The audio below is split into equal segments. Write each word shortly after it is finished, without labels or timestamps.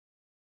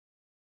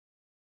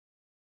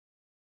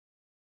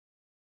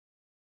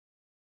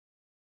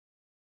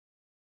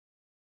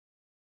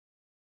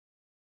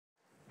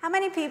How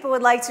many people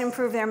would like to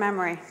improve their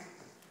memory?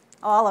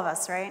 All of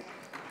us, right?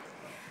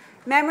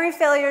 Memory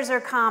failures are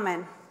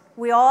common.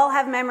 We all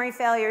have memory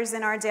failures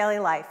in our daily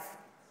life.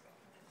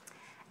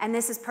 And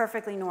this is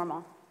perfectly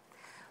normal.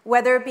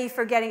 Whether it be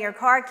forgetting your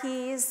car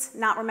keys,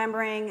 not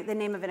remembering the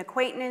name of an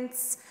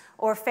acquaintance,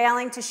 or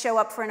failing to show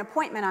up for an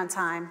appointment on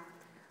time,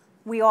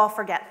 we all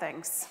forget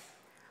things.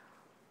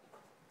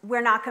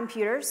 We're not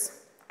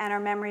computers, and our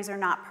memories are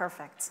not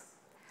perfect.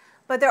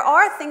 But there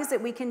are things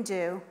that we can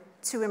do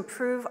to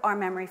improve our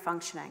memory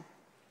functioning.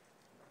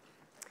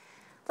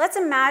 Let's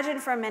imagine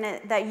for a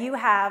minute that you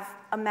have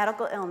a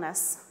medical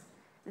illness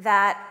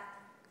that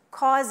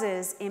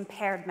causes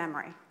impaired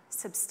memory,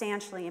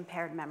 substantially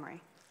impaired memory.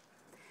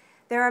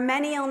 There are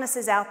many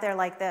illnesses out there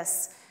like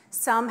this.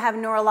 Some have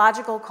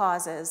neurological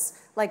causes,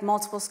 like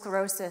multiple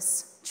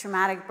sclerosis,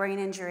 traumatic brain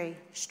injury,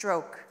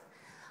 stroke.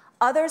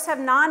 Others have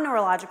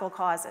non-neurological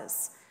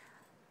causes,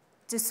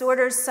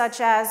 disorders such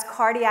as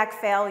cardiac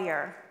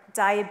failure,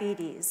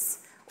 diabetes,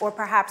 or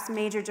perhaps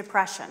major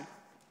depression.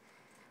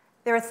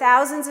 There are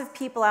thousands of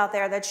people out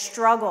there that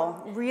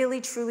struggle, really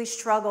truly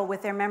struggle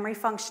with their memory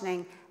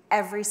functioning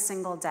every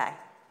single day.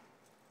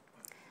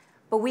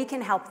 But we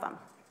can help them.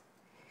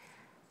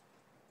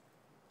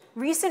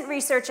 Recent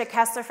research at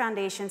Kessler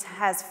Foundation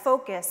has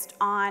focused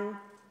on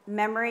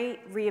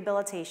memory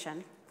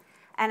rehabilitation,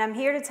 and I'm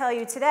here to tell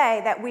you today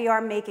that we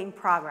are making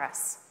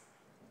progress.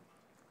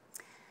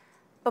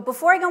 But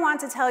before I go on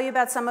to tell you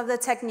about some of the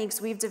techniques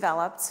we've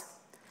developed,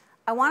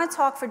 I want to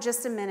talk for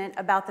just a minute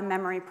about the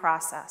memory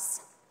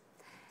process.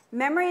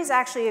 Memory is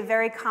actually a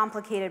very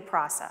complicated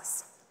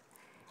process,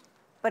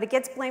 but it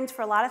gets blamed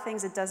for a lot of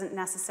things it doesn't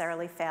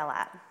necessarily fail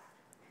at.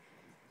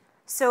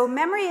 So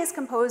memory is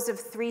composed of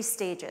 3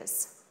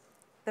 stages.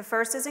 The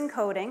first is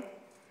encoding,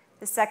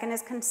 the second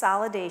is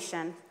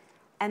consolidation,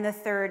 and the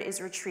third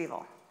is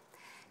retrieval.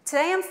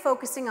 Today I'm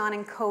focusing on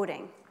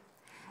encoding,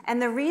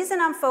 and the reason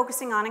I'm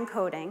focusing on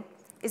encoding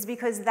is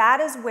because that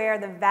is where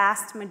the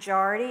vast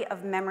majority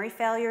of memory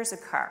failures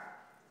occur.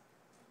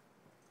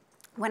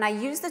 When I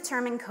use the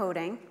term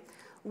encoding,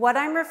 what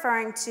I'm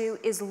referring to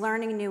is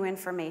learning new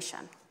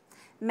information.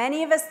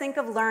 Many of us think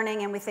of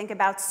learning and we think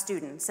about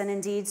students, and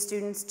indeed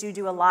students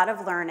do a lot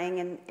of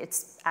learning, and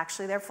it's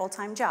actually their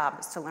full-time job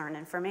is to learn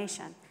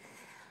information.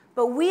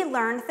 But we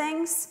learn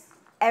things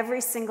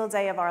every single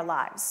day of our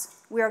lives.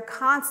 We are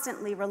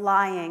constantly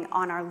relying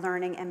on our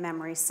learning and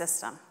memory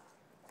system.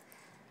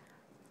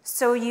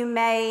 So you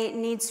may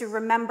need to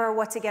remember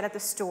what to get at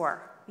the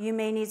store. You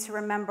may need to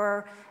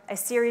remember a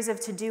series of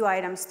to-do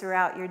items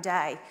throughout your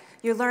day.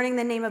 You're learning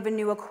the name of a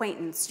new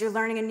acquaintance. You're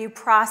learning a new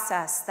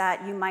process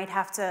that you might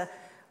have to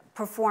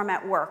perform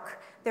at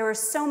work. There are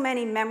so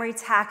many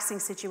memory-taxing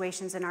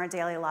situations in our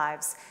daily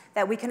lives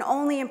that we can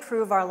only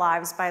improve our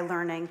lives by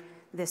learning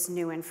this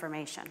new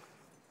information.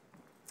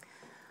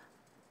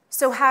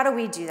 So how do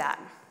we do that?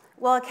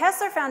 Well, at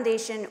Kessler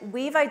Foundation,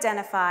 we've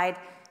identified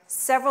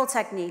several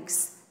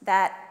techniques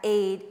that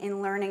aid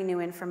in learning new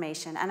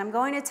information, and I'm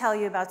going to tell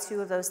you about 2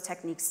 of those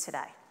techniques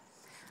today.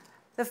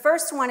 The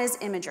first one is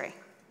imagery.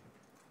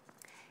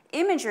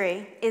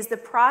 Imagery is the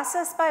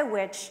process by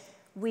which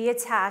we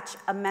attach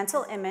a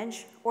mental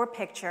image or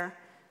picture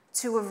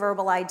to a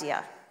verbal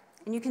idea,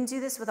 and you can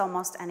do this with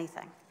almost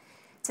anything.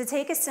 To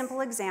take a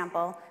simple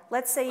example,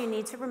 let's say you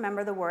need to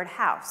remember the word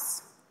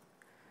house.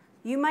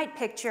 You might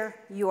picture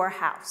your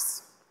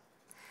house.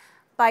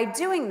 By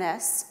doing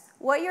this,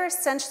 what you're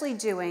essentially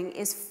doing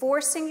is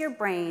forcing your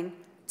brain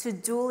to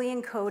dually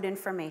encode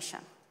information.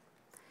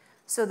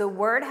 So the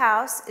word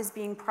house is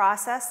being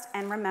processed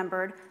and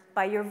remembered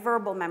by your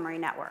verbal memory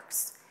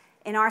networks.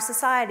 In our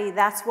society,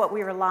 that's what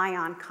we rely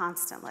on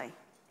constantly.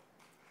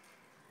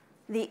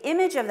 The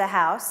image of the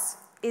house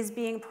is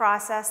being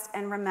processed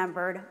and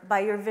remembered by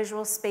your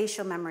visual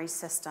spatial memory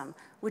system,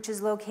 which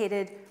is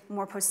located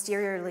more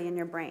posteriorly in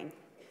your brain.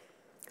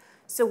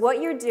 So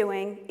what you're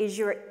doing is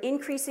you're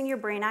increasing your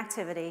brain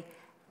activity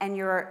and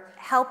you're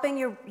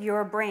helping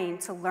your brain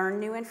to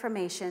learn new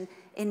information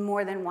in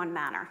more than one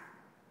manner.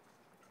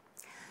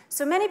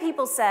 So many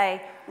people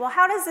say, well,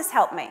 how does this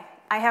help me?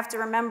 I have to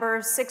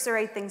remember 6 or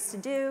 8 things to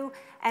do,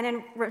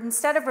 and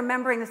instead of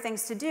remembering the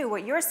things to do,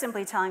 what you're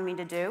simply telling me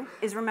to do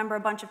is remember a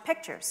bunch of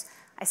pictures.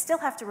 I still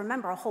have to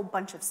remember a whole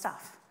bunch of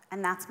stuff,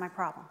 and that's my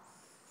problem.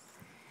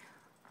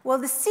 Well,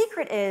 the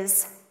secret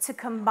is to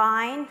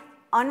combine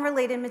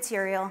unrelated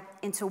material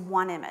into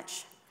one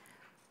image.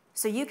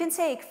 So you can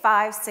take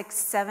 5, 6,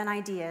 7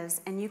 ideas,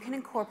 and you can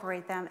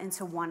incorporate them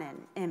into one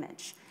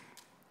image.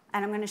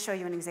 And I'm going to show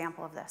you an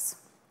example of this.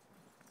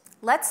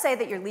 Let's say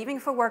that you're leaving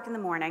for work in the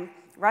morning,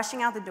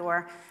 rushing out the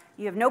door.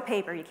 You have no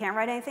paper. You can't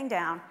write anything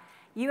down.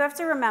 You have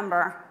to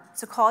remember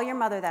to call your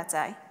mother that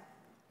day.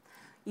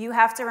 You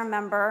have to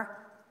remember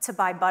to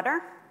buy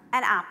butter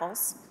and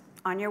apples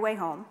on your way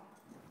home.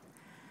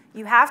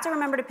 You have to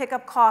remember to pick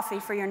up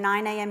coffee for your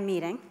 9 a.m.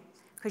 meeting,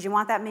 because you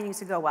want that meeting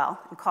to go well,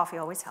 and coffee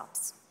always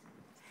helps.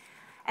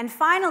 And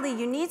finally,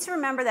 you need to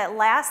remember that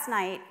last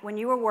night, when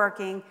you were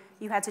working,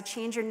 you had to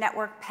change your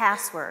network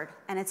password,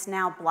 and it's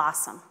now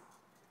Blossom.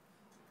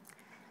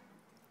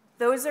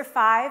 Those are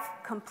 5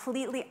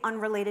 completely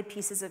unrelated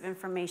pieces of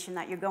information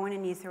that you're going to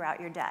need throughout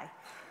your day.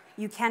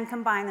 You can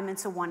combine them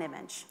into one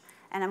image.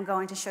 And I'm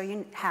going to show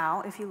you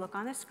how. If you look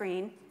on the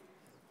screen,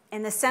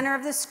 in the center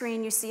of the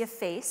screen, you see a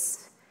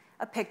face,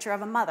 a picture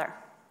of a mother.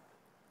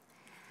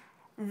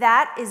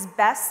 That is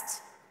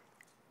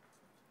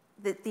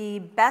the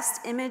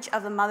best image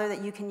of the mother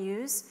that you can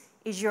use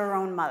is your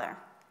own mother,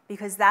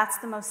 because that's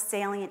the most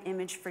salient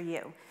image for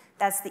you.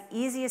 That's the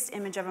easiest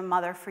image of a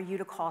mother for you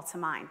to call to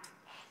mind.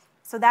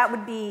 So that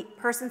would be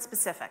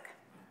person-specific.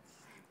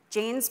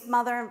 Jane's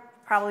mother,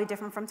 probably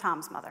different from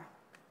Tom's mother.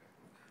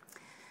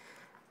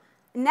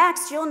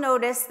 Next, you'll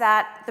notice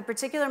that the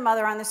particular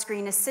mother on the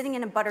screen is sitting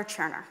in a butter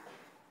churner.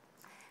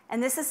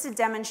 And this is to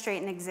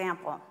demonstrate an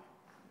example.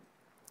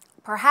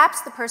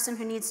 Perhaps the person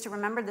who needs to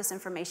remember this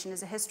information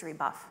is a history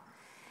buff.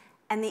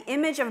 And the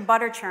image of a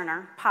butter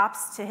churner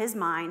pops to his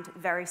mind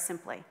very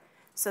simply.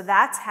 So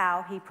that's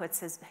how he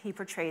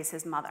portrays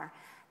his mother.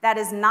 That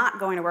is not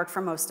going to work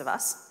for most of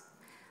us,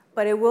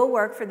 but it will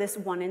work for this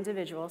one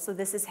individual. So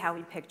this is how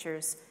he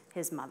pictures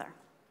his mother.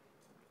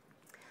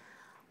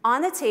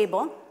 On the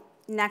table,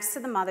 next to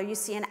the mother, you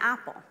see an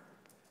apple.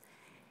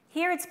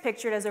 Here it's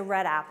pictured as a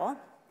red apple,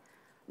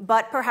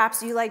 but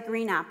perhaps you like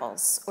green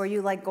apples or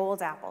you like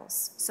gold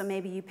apples, so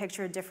maybe you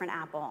picture a different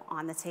apple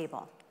on the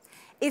table.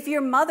 If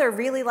your mother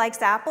really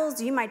likes apples,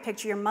 you might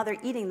picture your mother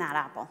eating that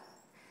apple.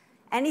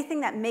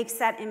 Anything that makes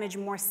that image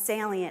more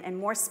salient and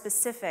more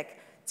specific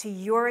to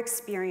your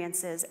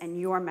experiences and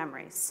your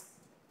memories.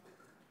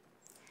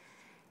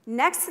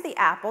 Next to the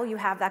apple, you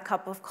have that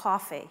cup of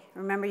coffee.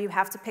 Remember, you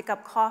have to pick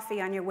up coffee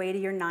on your way to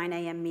your 9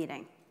 a.m.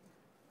 meeting.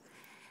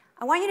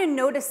 I want you to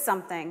notice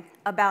something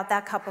about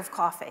that cup of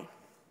coffee.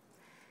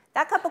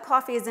 That cup of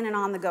coffee isn't an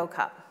on-the-go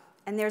cup,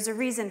 and there's a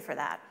reason for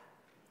that.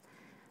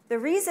 The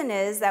reason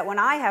is that when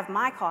I have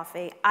my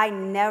coffee, I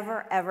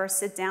never, ever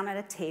sit down at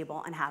a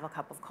table and have a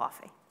cup of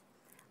coffee.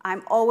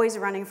 I'm always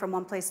running from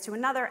one place to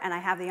another, and I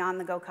have the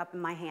on-the-go cup in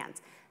my hand.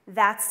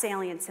 That's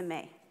salient to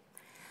me.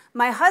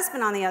 My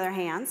husband, on the other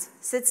hand,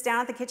 sits down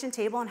at the kitchen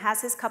table and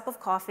has his cup of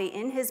coffee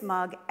in his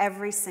mug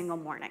every single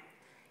morning.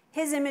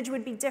 His image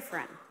would be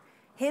different.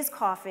 His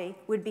coffee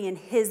would be in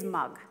his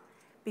mug,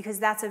 because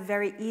that's a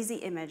very easy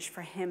image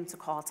for him to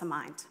call to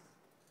mind.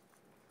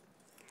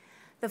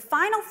 The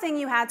final thing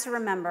you had to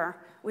remember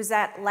was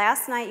that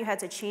last night you had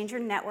to change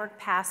your network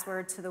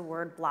password to the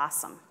word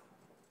blossom.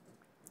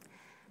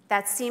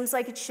 That seems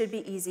like it should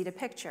be easy to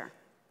picture.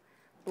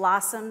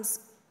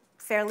 Blossoms,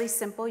 fairly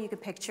simple. You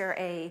could picture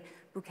a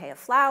bouquet of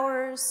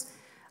flowers.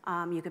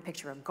 You could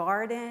picture a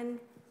garden.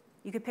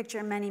 You could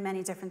picture many,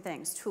 many different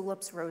things,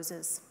 tulips,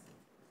 roses.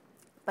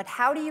 But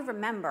how do you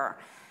remember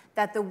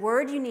that the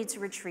word you need to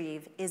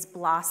retrieve is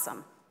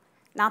blossom?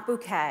 Not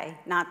bouquet,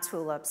 not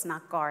tulips,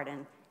 not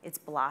garden. It's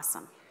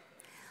blossom.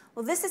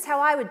 Well, this is how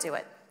I would do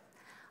it.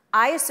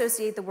 I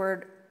associate the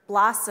word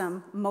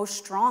blossom most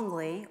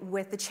strongly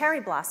with the cherry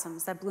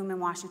blossoms that bloom in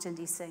Washington,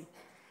 D.C.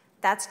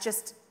 That's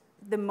just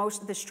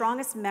the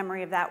strongest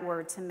memory of that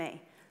word to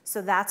me.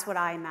 So that's what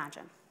I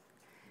imagine.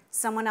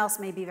 Someone else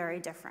may be very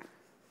different.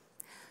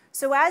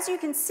 So as you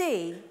can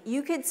see,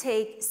 you could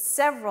take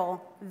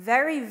several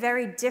very,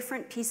 very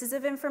different pieces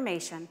of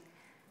information,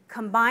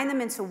 combine them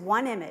into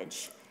one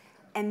image,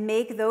 and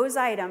make those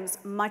items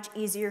much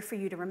easier for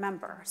you to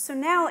remember. So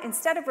now,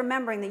 instead of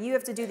remembering that you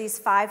have to do these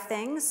 5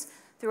 things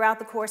throughout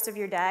the course of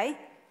your day,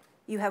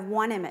 you have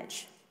one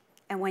image.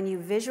 And when you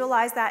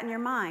visualize that in your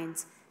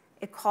mind,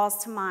 it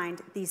calls to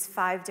mind these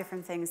 5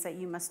 different things that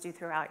you must do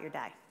throughout your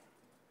day.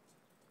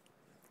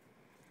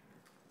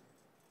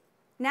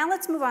 Now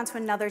let's move on to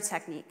another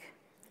technique.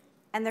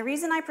 And the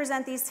reason I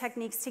present these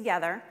techniques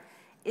together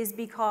is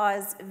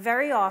because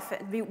very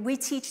often we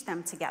teach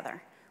them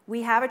together.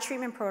 We have a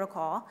treatment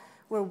protocol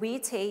where we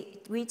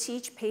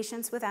teach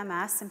patients with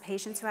MS and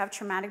patients who have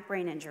traumatic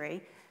brain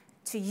injury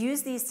to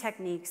use these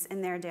techniques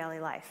in their daily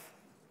life.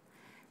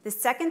 The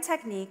second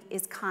technique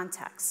is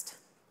context.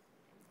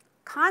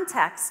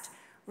 Context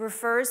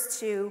refers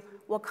to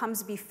what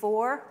comes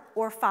before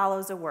or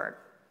follows a word.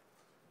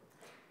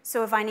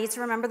 So if I need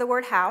to remember the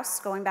word house,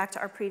 going back to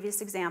our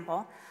previous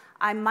example,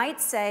 I might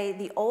say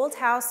the old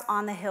house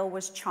on the hill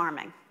was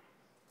charming.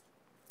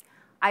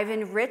 I've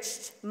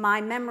enriched my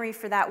memory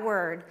for that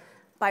word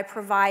by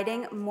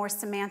providing more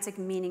semantic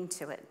meaning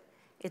to it.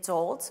 It's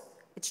old,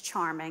 it's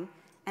charming,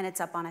 and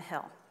it's up on a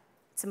hill.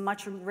 It's a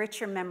much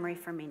richer memory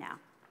for me now.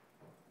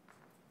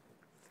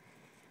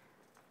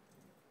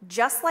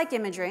 Just like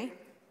imagery,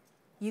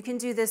 you can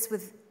do this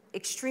with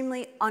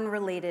extremely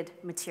unrelated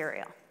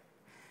material.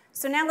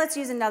 So now let's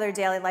use another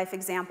daily life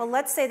example.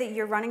 Let's say that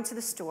you're running to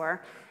the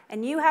store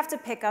and you have to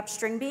pick up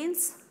string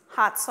beans,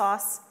 hot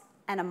sauce,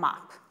 and a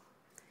mop.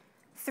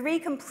 3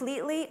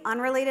 completely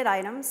unrelated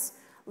items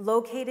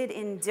located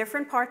in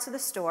different parts of the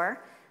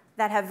store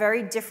that have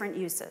very different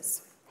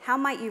uses. How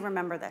might you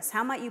remember this?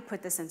 How might you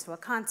put this into a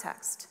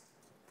context?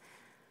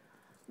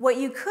 What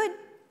you could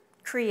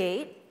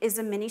create is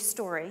a mini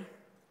story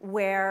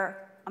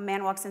where a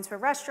man walks into a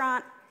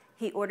restaurant,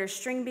 he orders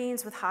string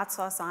beans with hot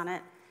sauce on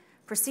it,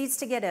 proceeds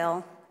to get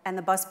ill, and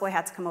the busboy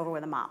had to come over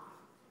with a mop.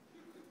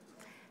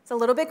 It's a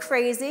little bit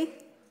crazy,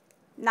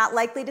 not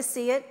likely to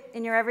see it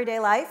in your everyday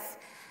life.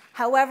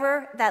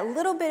 However, that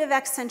little bit of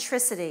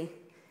eccentricity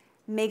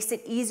makes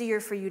it easier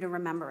for you to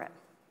remember it.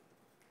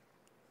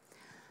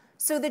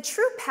 So the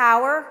true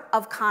power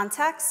of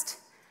context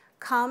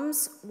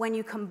comes when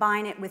you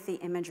combine it with the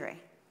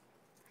imagery.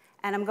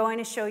 And I'm going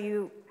to show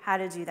you how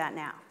to do that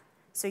now.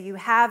 So you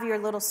have your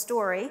little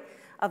story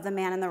of the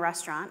man in the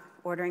restaurant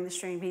ordering the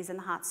string beans and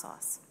the hot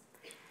sauce.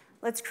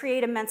 Let's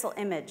create a mental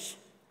image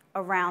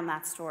around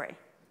that story.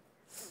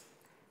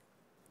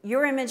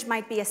 Your image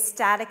might be a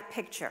static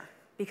picture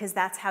because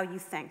that's how you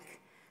think.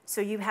 So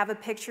you have a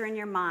picture in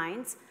your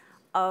mind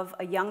of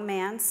a young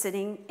man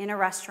sitting in a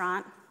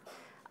restaurant,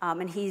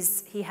 and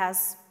he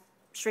has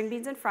string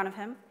beans in front of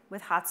him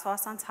with hot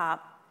sauce on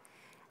top.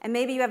 And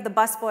maybe you have the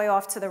busboy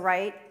off to the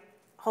right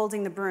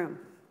holding the broom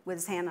with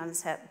his hand on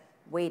his hip,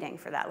 waiting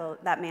for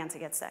that man to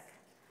get sick.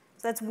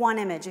 So that's one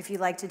image if you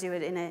like to do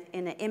it in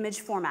an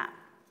image format.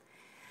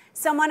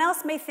 Someone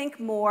else may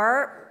think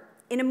more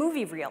in a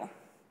movie reel.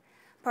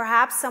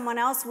 Perhaps someone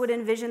else would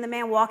envision the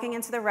man walking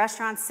into the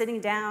restaurant, sitting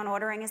down,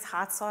 ordering his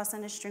hot sauce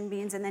and his string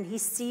beans, and then he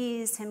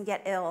sees him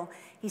get ill.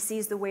 He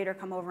sees the waiter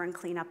come over and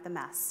clean up the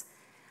mess.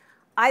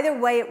 Either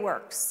way, it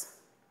works.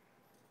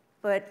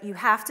 But you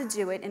have to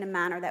do it in a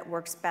manner that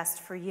works best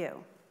for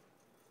you.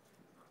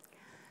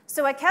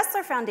 So at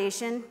Kessler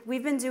Foundation,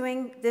 we've been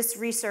doing this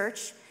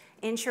research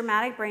in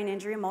traumatic brain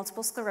injury and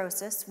multiple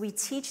sclerosis. We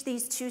teach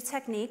these two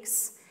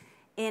techniques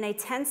in a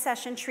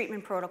 10-session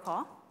treatment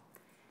protocol.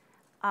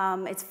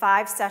 It's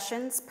 5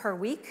 sessions per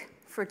week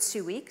for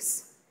 2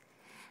 weeks.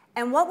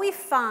 And what we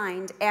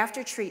find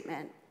after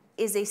treatment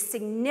is a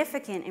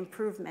significant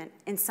improvement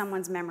in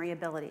someone's memory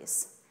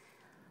abilities.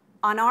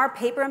 On our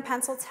paper and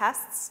pencil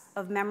tests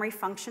of memory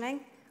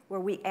functioning, where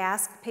we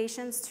ask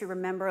patients to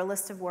remember a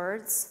list of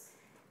words,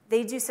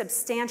 they do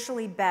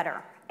substantially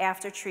better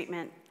after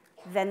treatment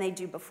than they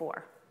do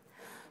before.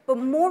 But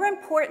more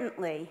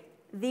importantly,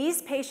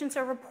 these patients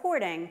are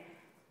reporting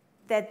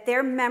that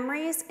their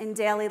memories in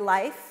daily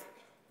life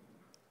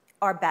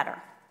are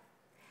better.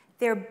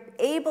 They're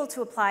able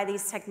to apply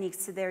these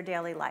techniques to their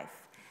daily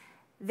life.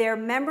 Their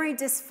memory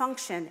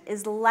dysfunction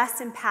is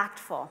less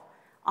impactful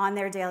on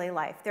their daily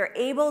life. They're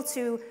able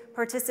to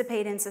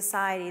participate in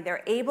society.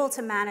 They're able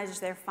to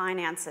manage their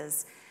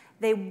finances.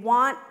 They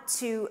want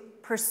to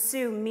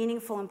pursue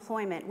meaningful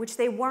employment, which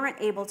they weren't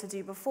able to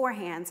do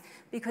beforehand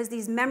because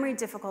these memory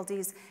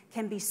difficulties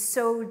can be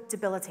so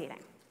debilitating.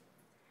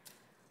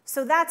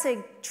 So that's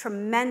a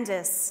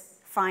tremendous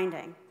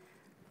finding.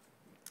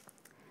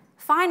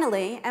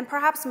 Finally, and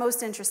perhaps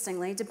most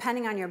interestingly,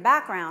 depending on your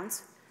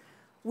background,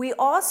 we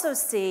also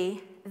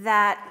see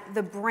that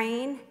the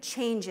brain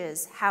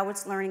changes how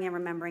it's learning and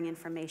remembering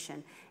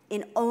information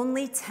in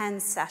only 10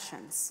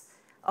 sessions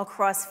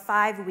across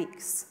 5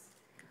 weeks.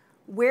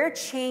 We're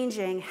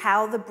changing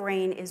how the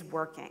brain is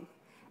working,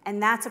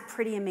 and that's a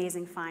pretty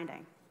amazing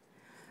finding.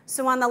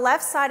 So on the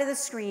left side of the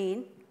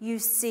screen, you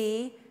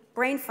see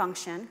brain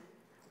function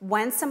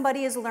when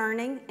somebody is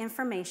learning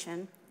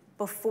information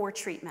before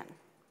treatment,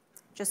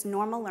 just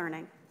normal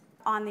learning.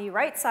 On the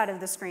right side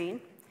of the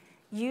screen,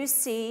 you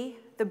see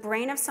the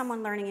brain of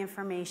someone learning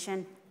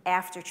information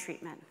after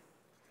treatment.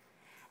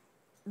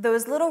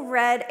 Those little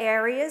red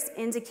areas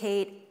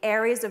indicate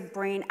areas of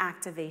brain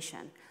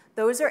activation.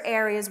 Those are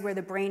areas where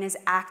the brain is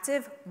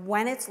active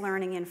when it's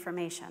learning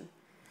information.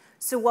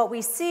 So what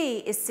we see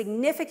is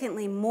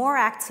significantly more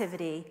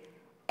activity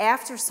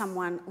after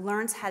someone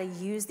learns how to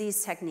use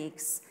these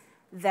techniques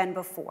than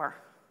before.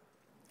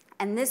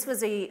 And this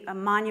was a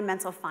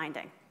monumental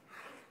finding,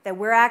 that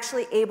we're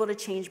actually able to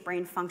change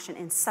brain function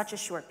in such a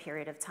short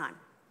period of time.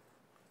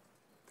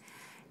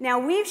 Now,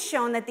 we've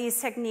shown that these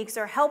techniques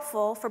are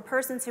helpful for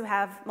persons who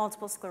have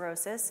multiple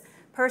sclerosis,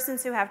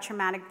 persons who have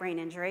traumatic brain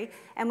injury,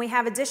 and we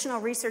have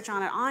additional research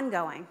on it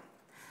ongoing.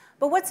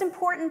 But what's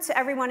important to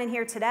everyone in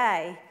here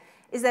today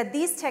is that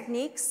these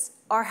techniques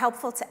are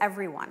helpful to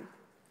everyone.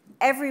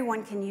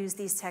 Everyone can use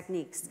these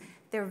techniques.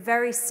 They're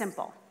very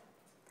simple,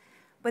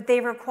 but they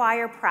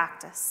require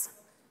practice,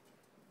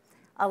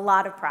 a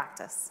lot of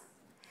practice.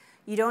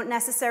 You don't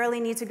necessarily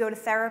need to go to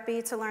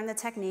therapy to learn the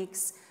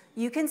techniques.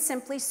 You can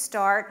simply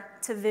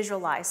start to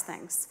visualize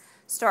things.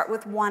 Start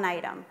with 1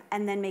 item,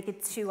 and then make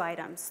it 2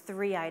 items,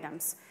 3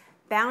 items.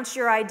 Bounce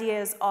your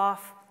ideas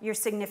off your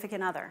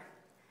significant other.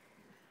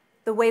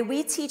 The way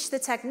we teach the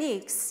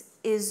techniques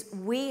is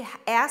we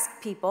ask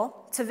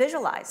people to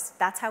visualize.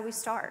 That's how we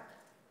start.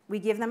 We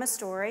give them a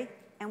story,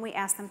 and we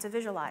ask them to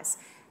visualize.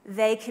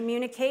 They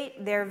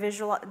communicate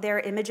their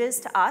images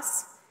to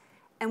us,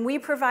 and we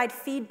provide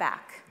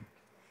feedback.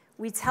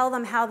 We tell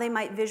them how they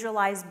might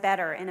visualize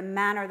better in a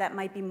manner that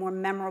might be more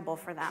memorable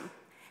for them.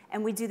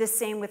 And we do the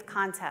same with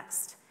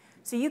context.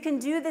 So you can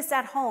do this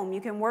at home. You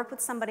can work with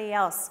somebody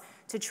else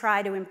to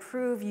try to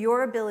improve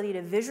your ability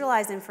to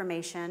visualize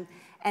information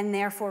and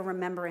therefore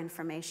remember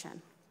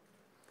information.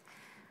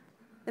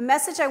 The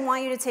message I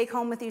want you to take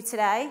home with you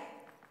today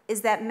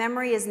is that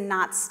memory is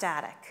not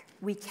static.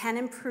 We can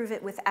improve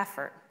it with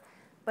effort,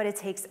 but it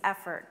takes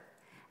effort.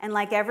 And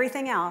like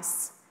everything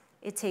else,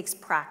 it takes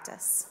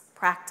practice.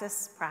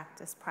 Practice,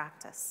 practice,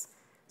 practice.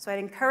 So I'd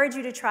encourage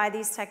you to try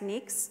these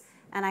techniques,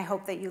 and I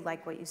hope that you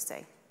like what you see.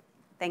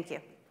 Thank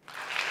you.